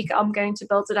 Next week I'm going to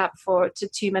build it up to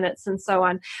 2 minutes and so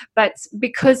on. But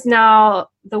because now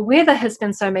the weather has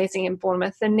been so amazing in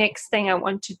Bournemouth, the next thing I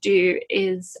want to do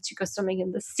is to go swimming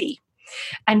in the sea.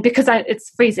 And because it's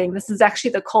freezing, this is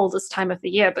actually the coldest time of the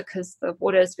year because the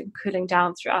water has been cooling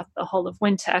down throughout the whole of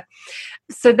winter.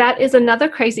 So that is another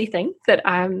crazy thing that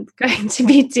I'm going to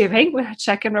be doing, which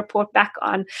I can report back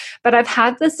on. But I've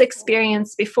had this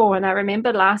experience before, and I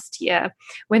remember last year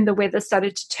when the weather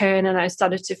started to turn and I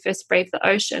started to first brave the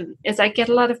ocean, is I get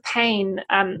a lot of pain.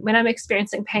 When I'm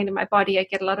experiencing pain in my body, I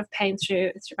get a lot of pain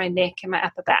through my neck and my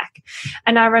upper back.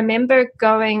 And I remember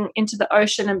going into the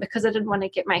ocean, and because I didn't want to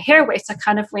get my hair wet, I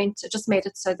kind of just made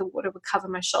it so the water would cover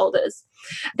my shoulders.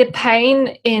 The pain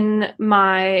in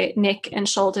my neck and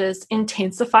shoulders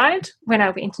intensified when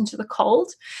I went into the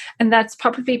cold. And that's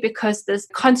probably because there's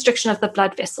constriction of the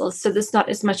blood vessels. So there's not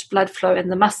as much blood flow in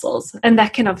the muscles. And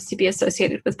that can obviously be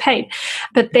associated with pain.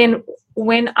 But then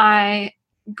when I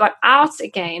got out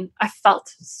again, I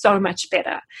felt so much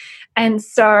better. And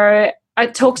so I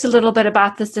talked a little bit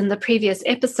about this in the previous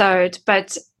episode,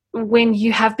 but when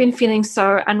you have been feeling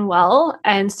so unwell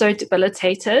and so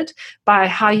debilitated by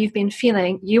how you've been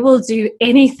feeling, you will do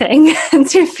anything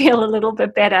to feel a little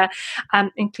bit better,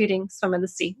 including swim in the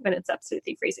sea when it's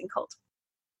absolutely freezing cold.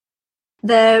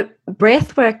 The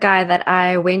breathwork guy that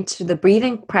I went to the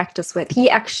breathing practice with, he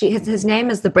actually, his name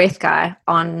is the Breath Guy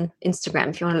on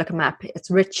Instagram. If you want to look him up,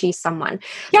 it's Richie someone.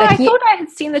 Yeah, I thought I had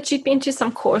seen that you'd been to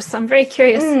some course. I'm very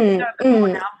curious to know a bit more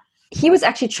now. He was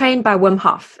actually trained by Wim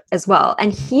Hof as well.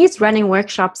 And he's running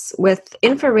workshops with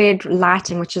infrared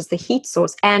lighting, which is the heat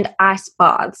source, and ice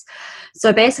baths.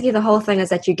 So basically the whole thing is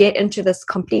that you get into this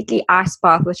completely ice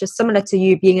bath, which is similar to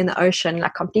you being in the ocean,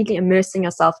 like completely immersing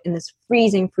yourself in this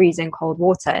freezing cold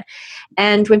water.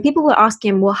 And when people were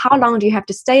asking him, well, how long do you have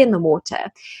to stay in the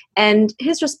water? And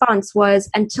his response was,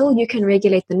 until you can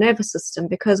regulate the nervous system.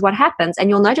 Because what happens, and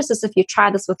you'll notice this if you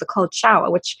try this with the cold shower,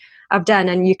 which I've done,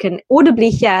 and you can audibly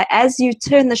hear as you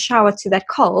turn the shower to that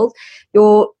cold,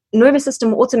 your nervous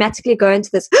system will automatically go into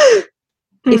this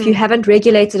if you haven't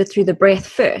regulated it through the breath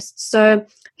first. So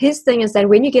his thing is that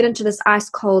when you get into this ice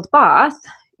cold bath,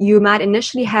 you might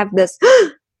initially have this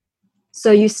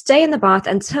so you stay in the bath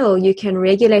until you can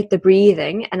regulate the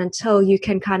breathing and until you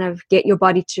can kind of get your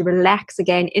body to relax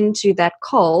again into that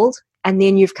cold. And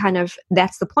then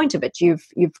that's the point of it. You've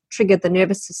triggered the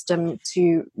nervous system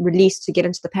to release, to get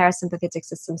into the parasympathetic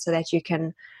system so that you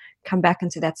can come back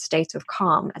into that state of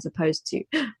calm as opposed to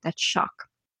that shock.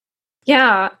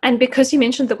 Yeah. And because you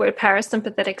mentioned the word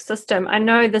parasympathetic system, I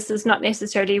know this is not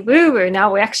necessarily woo-woo.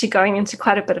 Now we're actually going into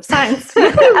quite a bit of science.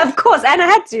 Of course. And I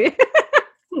had to.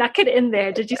 Snuck it in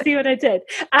there. Did you see what I did?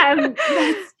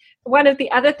 One of the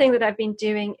other things that I've been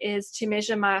doing is to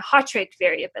measure my heart rate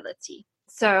variability.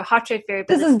 So heart rate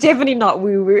variability. This is definitely not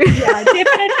woo-woo. Yeah,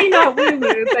 definitely not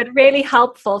woo-woo, but really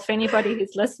helpful for anybody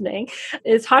who's listening.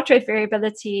 Is heart rate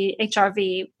variability,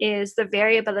 HRV, is the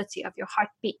variability of your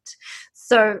heartbeat.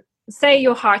 So say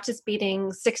your heart is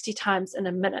beating 60 times in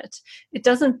a minute, it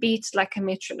doesn't beat like a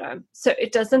metronome. So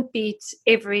it doesn't beat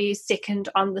every second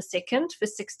on the second for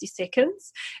 60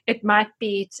 seconds. It might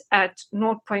beat at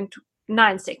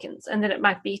 0.9 seconds, and then it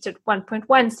might beat at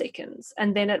 1.1 seconds,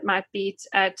 and then it might beat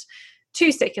at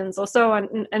 2 seconds, or so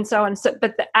on and so on. So,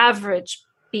 but the average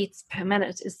beats per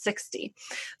minute is 60.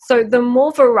 So the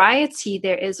more variety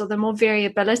there is, or the more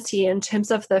variability in terms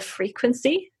of the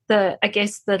frequency, the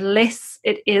less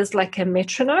it is like a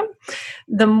metronome,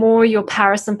 the more your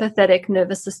parasympathetic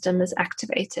nervous system is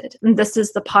activated. And this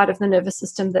is the part of the nervous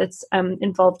system that's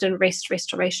involved in rest,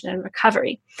 restoration, and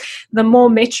recovery. The more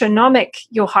metronomic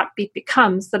your heartbeat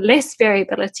becomes, the less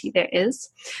variability there is,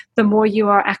 the more you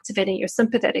are activating your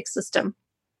sympathetic system.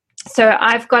 So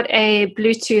I've got a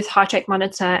Bluetooth heart rate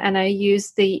monitor, and I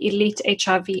use the Elite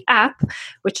HRV app,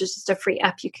 which is just a free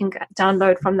app you can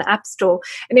download from the App Store.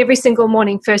 And every single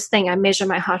morning, first thing, I measure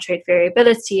my heart rate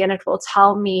variability, and it will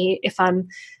tell me if I'm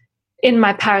in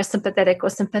my parasympathetic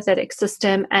or sympathetic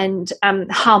system, and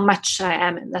how much I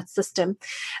am in that system.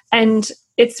 And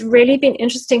it's really been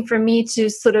interesting for me to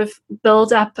sort of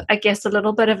build up, I guess, a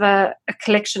little bit of a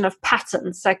collection of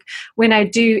patterns. Like when I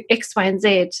do X, Y, and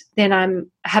Z, then I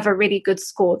have a really good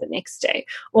score the next day.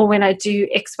 Or when I do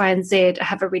X, Y, and Z, I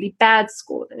have a really bad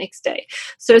score the next day.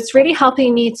 So it's really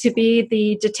helping me to be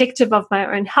the detective of my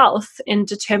own health in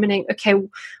determining, okay,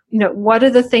 what are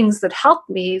the things that help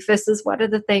me versus what are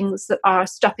the things that are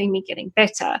stopping me getting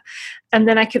better. And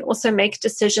then I can also make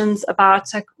decisions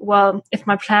about, like, well, if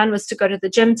my plan was to go to the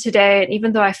gym today, and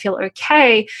even though I feel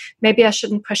okay, maybe I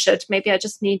shouldn't push it. Maybe I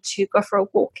just need to go for a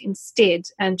walk instead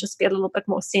and just be a little bit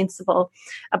more sensible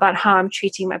about how I'm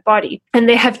treating my body. And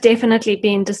there have definitely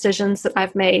been decisions that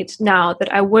I've made now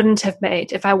that I wouldn't have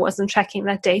made if I wasn't tracking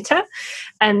that data.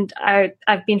 And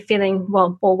I've been feeling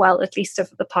well, at least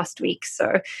over the past week.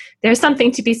 So there's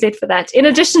something to be said for that, in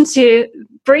addition to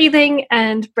breathing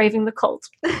and braving the cold.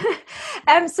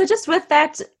 So just with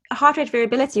that heart rate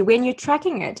variability, when you're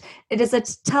tracking it, does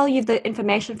it tell you the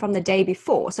information from the day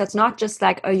before? So it's not just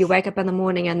like, oh, you wake up in the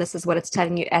morning and this is what it's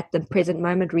telling you at the present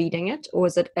moment reading it, or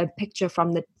is it a picture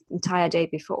from the entire day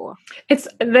before? It's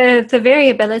the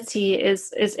variability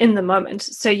is in the moment.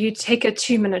 So you take a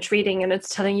 2-minute reading and it's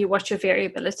telling you what your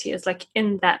variability is like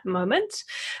in that moment.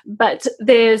 But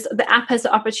the app has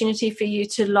the opportunity for you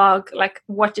to log, like,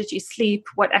 what did you sleep?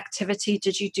 What activity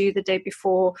did you do the day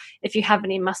before? If you have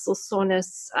any muscle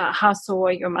soreness, how sore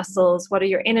are your muscles? What are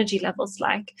your energy levels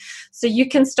like? So you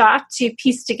can start to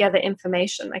piece together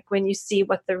information. Like when you see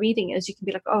what the reading is, you can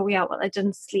be like, oh yeah, well, I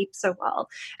didn't sleep so well.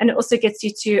 And it also gets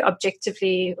you to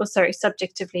subjectively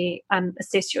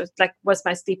assess your, like, was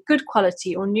my sleep good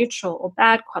quality or neutral or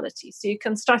bad quality? So you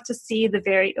can start to see the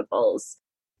variables.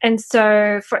 And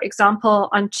so, for example,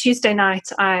 on Tuesday night,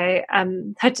 I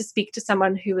had to speak to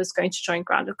someone who was going to join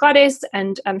Grounded Goddess,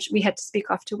 and we had to speak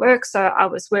after work. So I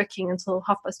was working until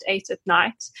 8:30 at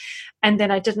night, and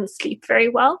then I didn't sleep very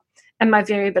well. And my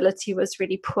variability was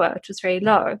really poor. It was very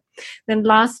low. Then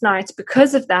last night,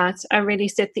 because of that, I really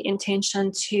set the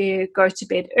intention to go to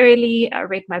bed early. I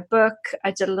read my book. I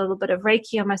did a little bit of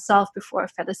Reiki on myself before I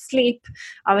fell asleep.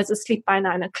 I was asleep by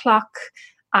 9 o'clock.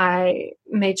 I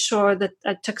made sure that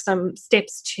I took some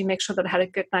steps to make sure that I had a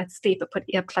good night's sleep. I put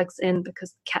earplugs in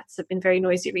because the cats have been very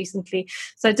noisy recently.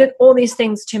 So I did all these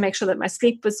things to make sure that my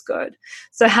sleep was good.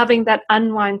 So having that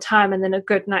unwind time and then a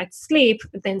good night's sleep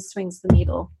then swings the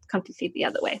needle completely the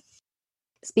other way.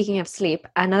 Speaking of sleep,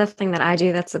 another thing that I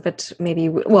do that's a bit maybe,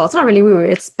 well, it's not really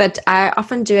woo-woo, but I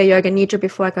often do a yoga nidra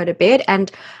before I go to bed,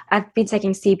 and I've been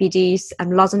taking CBDs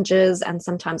and lozenges and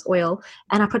sometimes oil,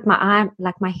 and I put my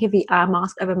heavy eye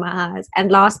mask over my eyes.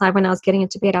 And last night when I was getting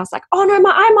into bed, I was like, oh no,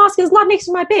 my eye mask is not next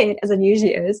to my bed, as it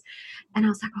usually is. And I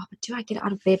was like, oh, but do I get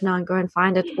out of bed now and go and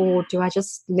find it, or do I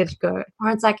just let it go? Or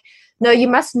it's like, no, you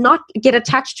must not get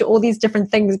attached to all these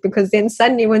different things, because then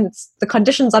suddenly when the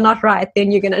conditions are not right,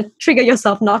 then you're going to trigger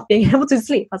yourself not being able to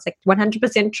sleep. I was like,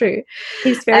 100% true.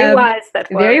 He's very wise,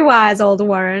 that Warren. Very wise, old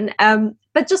Warren.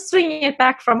 But just swinging it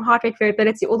back from heart rate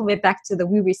variability all the way back to the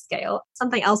woo-woo scale,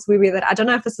 something else woo-woo that I don't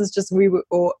know if this is just woo-woo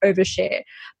or overshare,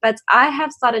 but I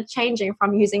have started changing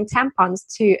from using tampons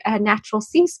to a natural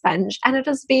sea sponge, and it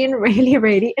has been really,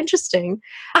 really interesting.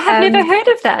 I have never heard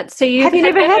of that. So have you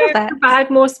never heard of that? Provide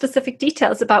more specific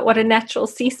details about what a natural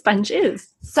sea sponge is.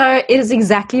 So it is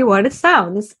exactly what it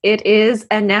sounds. It is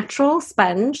a natural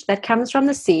sponge that comes from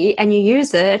the sea, and you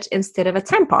use it instead of a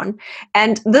tampon.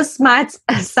 And this might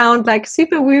sound like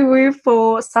super woo-woo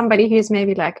for somebody who's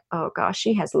maybe like, oh gosh,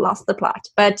 she has lost the plot.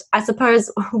 But I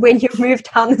suppose when you move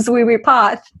down this woo-woo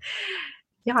path,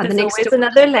 yeah, There's the next always door,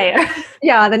 another layer.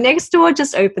 yeah, the next door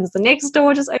just opens. The next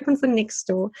door just opens the next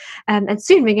door. And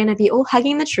soon we're going to be all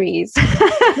hugging the trees.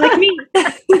 Like me.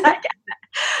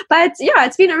 But yeah,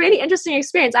 it's been a really interesting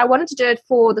experience. I wanted to do it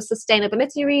for the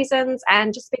sustainability reasons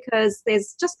and just because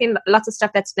there's just been lots of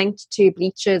stuff that's linked to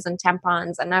bleaches and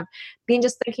tampons. And I've been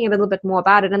just thinking a little bit more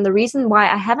about it. And the reason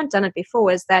why I haven't done it before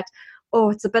is that, oh,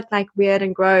 it's a bit like weird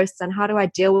and gross. And how do I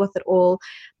deal with it all?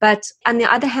 But on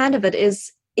the other hand of it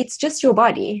is, it's just your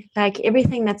body. Like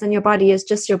everything that's in your body is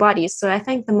just your body. So I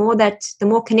think the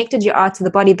more connected you are to the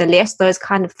body, the less those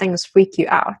kind of things freak you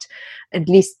out. At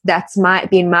least that's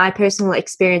been my personal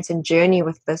experience and journey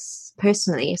with this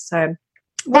personally. So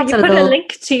Well, that's you put a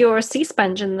link to your sea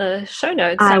sponge in the show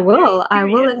notes. I will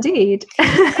indeed.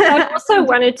 I also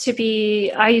wanted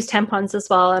I use tampons as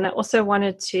well, and I also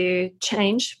wanted to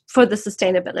change for the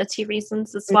sustainability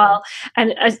reasons as well.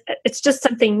 And it's just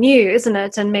something new, isn't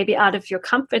it? And maybe out of your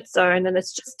comfort zone, and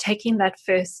it's just taking that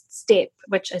first step,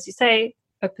 which, as you say,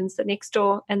 opens the next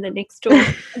door and the next door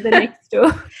and the next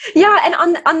door. Yeah, and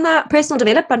on the personal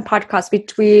development podcast,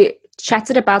 we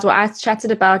chatted about, or I chatted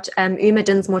about Uma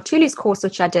Dinsmore-Tuli's course,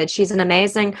 which I did. She's an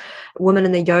amazing woman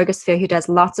in the yoga sphere who does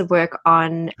lots of work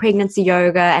on pregnancy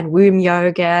yoga and womb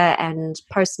yoga and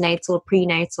postnatal,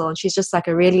 prenatal. And she's just like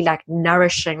a really like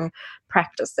nourishing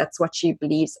practice. That's what she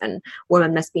believes in.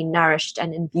 Women must be nourished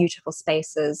and in beautiful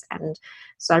spaces. And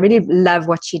so I really love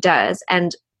what she does.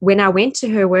 And when I went to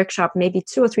her workshop maybe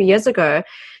 2 or 3 years ago,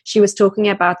 she was talking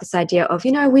about this idea of,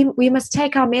 we must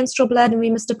take our menstrual blood and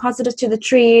we must deposit it to the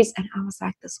trees. And I was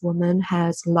like, this woman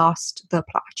has lost the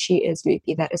plot. She is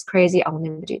loopy. That is crazy. I will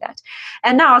never do that.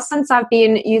 And now since I've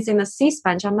been using the sea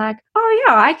sponge, I'm like, oh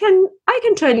yeah, I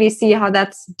can totally see how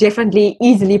that's definitely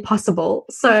easily possible.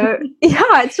 So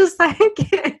yeah, it's just like...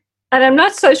 And I'm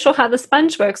not so sure how the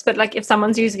sponge works, but like if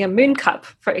someone's using a moon cup,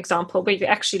 for example, where you're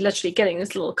actually literally getting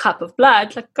this little cup of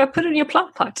blood, like go put it in your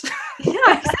plant pot.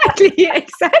 Yeah,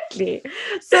 exactly.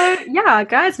 So yeah,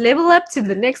 guys, level up to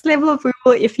the next level of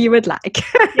Woo if you would like.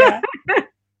 Yeah.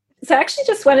 So I actually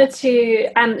just wanted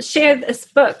to share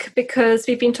this book because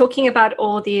we've been talking about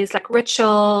all these like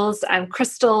rituals and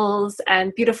crystals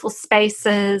and beautiful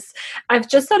spaces. I've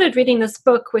just started reading this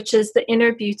book, which is the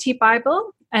Inner Beauty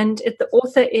Bible. And the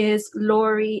author is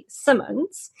Laurie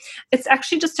Simmons. It's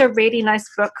actually just a really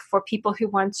nice book for people who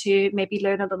want to maybe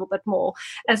learn a little bit more.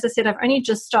 As I said, I've only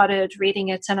just started reading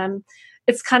it, and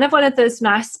it's kind of one of those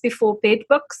nice before bed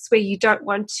books where you don't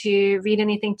want to read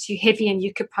anything too heavy and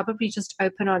you could probably just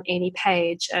open on any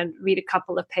page and read a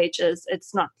couple of pages.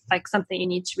 It's not like something you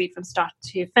need to read from start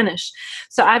to finish.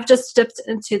 So I've just dipped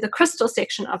into the crystal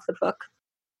section of the book,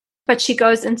 but she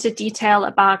goes into detail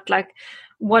about like,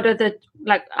 what are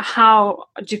how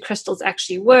do crystals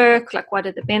actually work? Like, what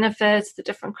are the benefits, the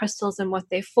different crystals and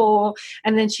what they're for?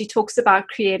 And then she talks about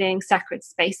creating sacred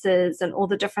spaces and all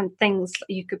the different things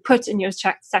you could put in your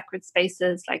sacred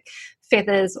spaces, like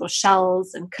feathers or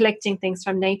shells, and collecting things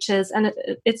from nature's. And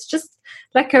it's just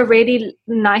like a really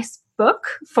nice book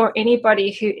for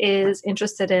anybody who is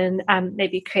interested in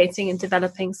maybe creating and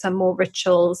developing some more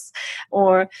rituals,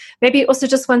 or maybe also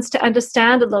just wants to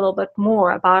understand a little bit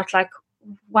more about like,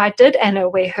 why did Anna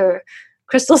wear her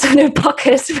crystals in her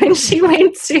pocket when she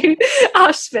went to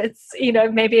Auschwitz?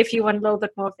 Maybe if you want a little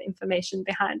bit more of the information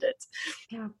behind it.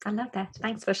 Yeah, I love that.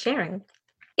 Thanks for sharing.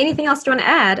 Anything else you want to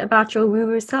add about your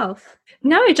woo-woo self?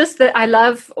 No, just that I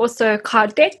love also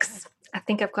card decks. I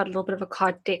think I've got a little bit of a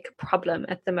card deck problem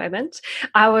at the moment.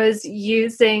 I was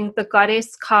using the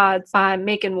Goddess cards by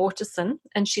Megan Waterson,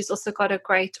 and she's also got a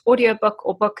great audiobook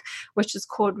or book which is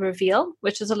called Reveal,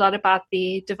 which is a lot about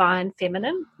the divine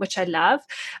feminine, which I love.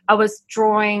 I was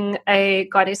drawing a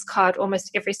goddess card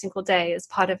almost every single day as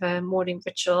part of a morning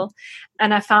ritual,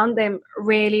 and I found them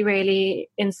really, really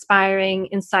inspiring,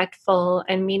 insightful,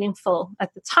 and meaningful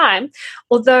at the time.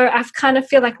 Although I've kind of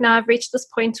feel like now I've reached this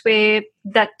point where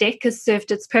that deck has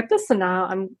served its purpose, and now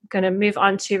I'm going to move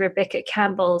on to Rebecca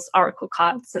Campbell's oracle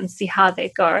cards and see how they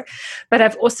go. But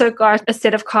I've also got a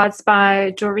set of cards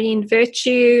by Doreen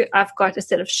Virtue. I've got a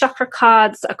set of chakra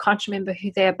cards. I can't remember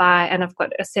who they're by, and I've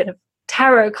got a set of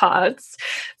tarot cards.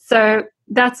 So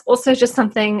that's also just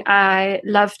something I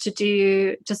love to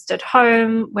do just at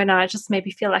home when I just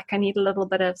maybe feel like I need a little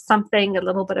bit of something, a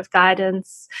little bit of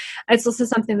guidance. It's also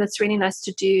something that's really nice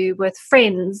to do with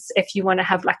friends if you want to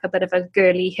have like a bit of a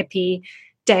girly, hippie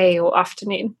day or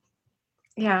afternoon.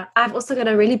 Yeah, I've also got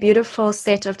a really beautiful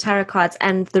set of tarot cards,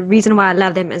 and the reason why I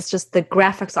love them is just the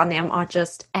graphics on them are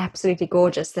just absolutely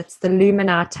gorgeous. That's the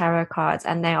Lumina tarot cards,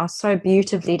 and they are so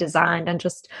beautifully designed, and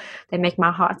just they make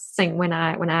my heart sing when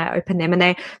I open them.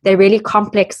 And they're really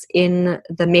complex in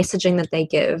the messaging that they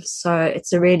give. So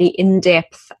it's a really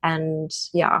in-depth, and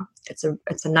yeah, it's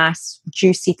a nice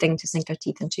juicy thing to sink your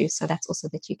teeth into. So that's also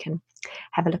that you can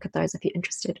have a look at those if you're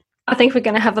interested. I think we're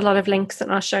going to have a lot of links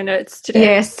in our show notes today.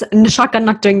 Yes, shotgun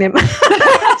not doing them.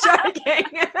 Joking.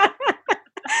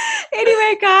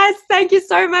 Anyway, guys, thank you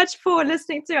so much for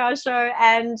listening to our show,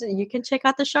 and you can check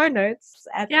out the show notes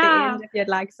at the end if you'd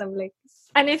like some links.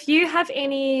 And if you have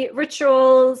any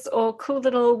rituals or cool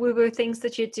little woo-woo things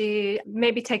that you do,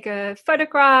 maybe take a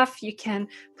photograph. You can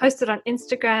post it on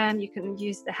Instagram. You can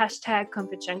use the hashtag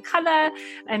Kombucha and Color,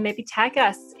 and maybe tag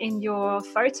us in your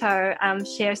photo.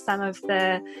 Share some of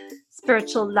the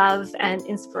spiritual love and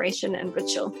inspiration and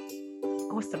ritual.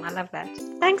 Awesome. I love that.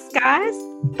 Thanks, guys.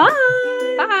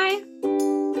 Bye. Bye.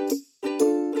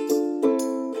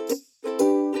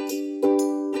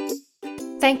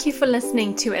 Thank you for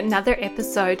listening to another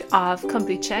episode of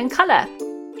Kombucha and Color.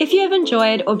 If you have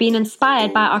enjoyed or been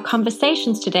inspired by our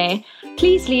conversations today,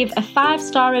 please leave a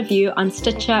 5-star review on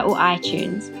Stitcher or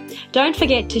iTunes. Don't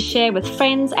forget to share with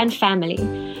friends and family.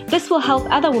 This will help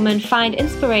other women find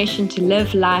inspiration to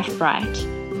live life bright.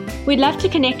 We'd love to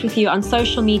connect with you on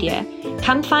social media.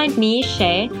 Come find me,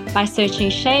 Shay, by searching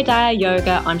Shay Dyer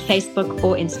Yoga on Facebook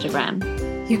or Instagram.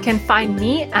 You can find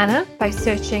me, Anna, by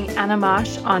searching Anna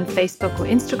Marsh on Facebook or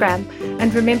Instagram.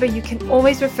 And remember, you can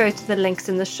always refer to the links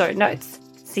in the show notes.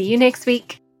 See you next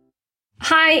week.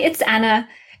 Hi, it's Anna.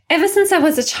 Ever since I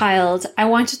was a child, I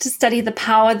wanted to study the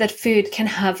power that food can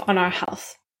have on our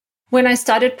health. When I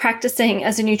started practicing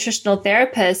as a nutritional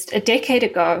therapist a decade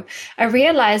ago, I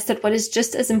realized that what is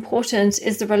just as important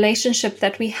is the relationship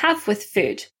that we have with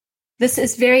food. This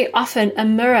is very often a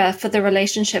mirror for the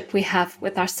relationship we have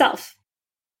with ourselves.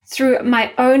 Through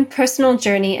my own personal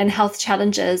journey and health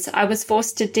challenges, I was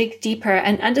forced to dig deeper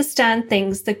and understand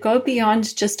things that go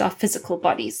beyond just our physical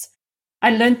bodies.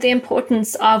 I learned the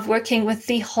importance of working with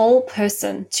the whole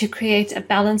person to create a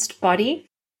balanced body,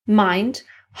 mind,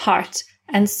 heart,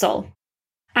 and soul.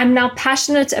 I'm now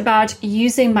passionate about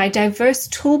using my diverse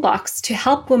toolbox to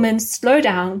help women slow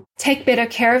down, take better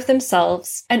care of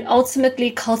themselves, and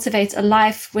ultimately cultivate a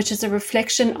life which is a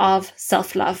reflection of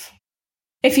self-love.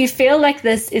 If you feel like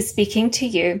this is speaking to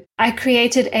you, I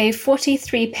created a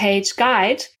 43-page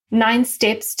guide, 9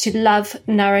 steps to love,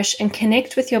 nourish, and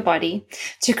connect with your body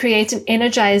to create an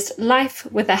energized life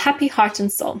with a happy heart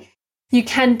and soul. You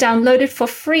can download it for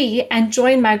free and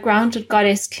join my Grounded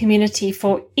Goddess community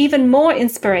for even more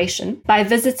inspiration by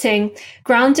visiting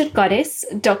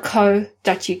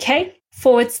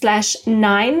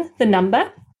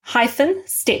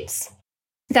groundedgoddess.co.uk/9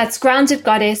 That's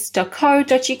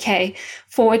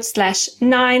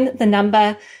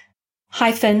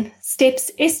groundedgoddess.co.uk/9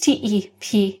 steps,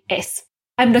 STEPS.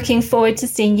 I'm looking forward to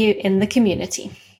seeing you in the community.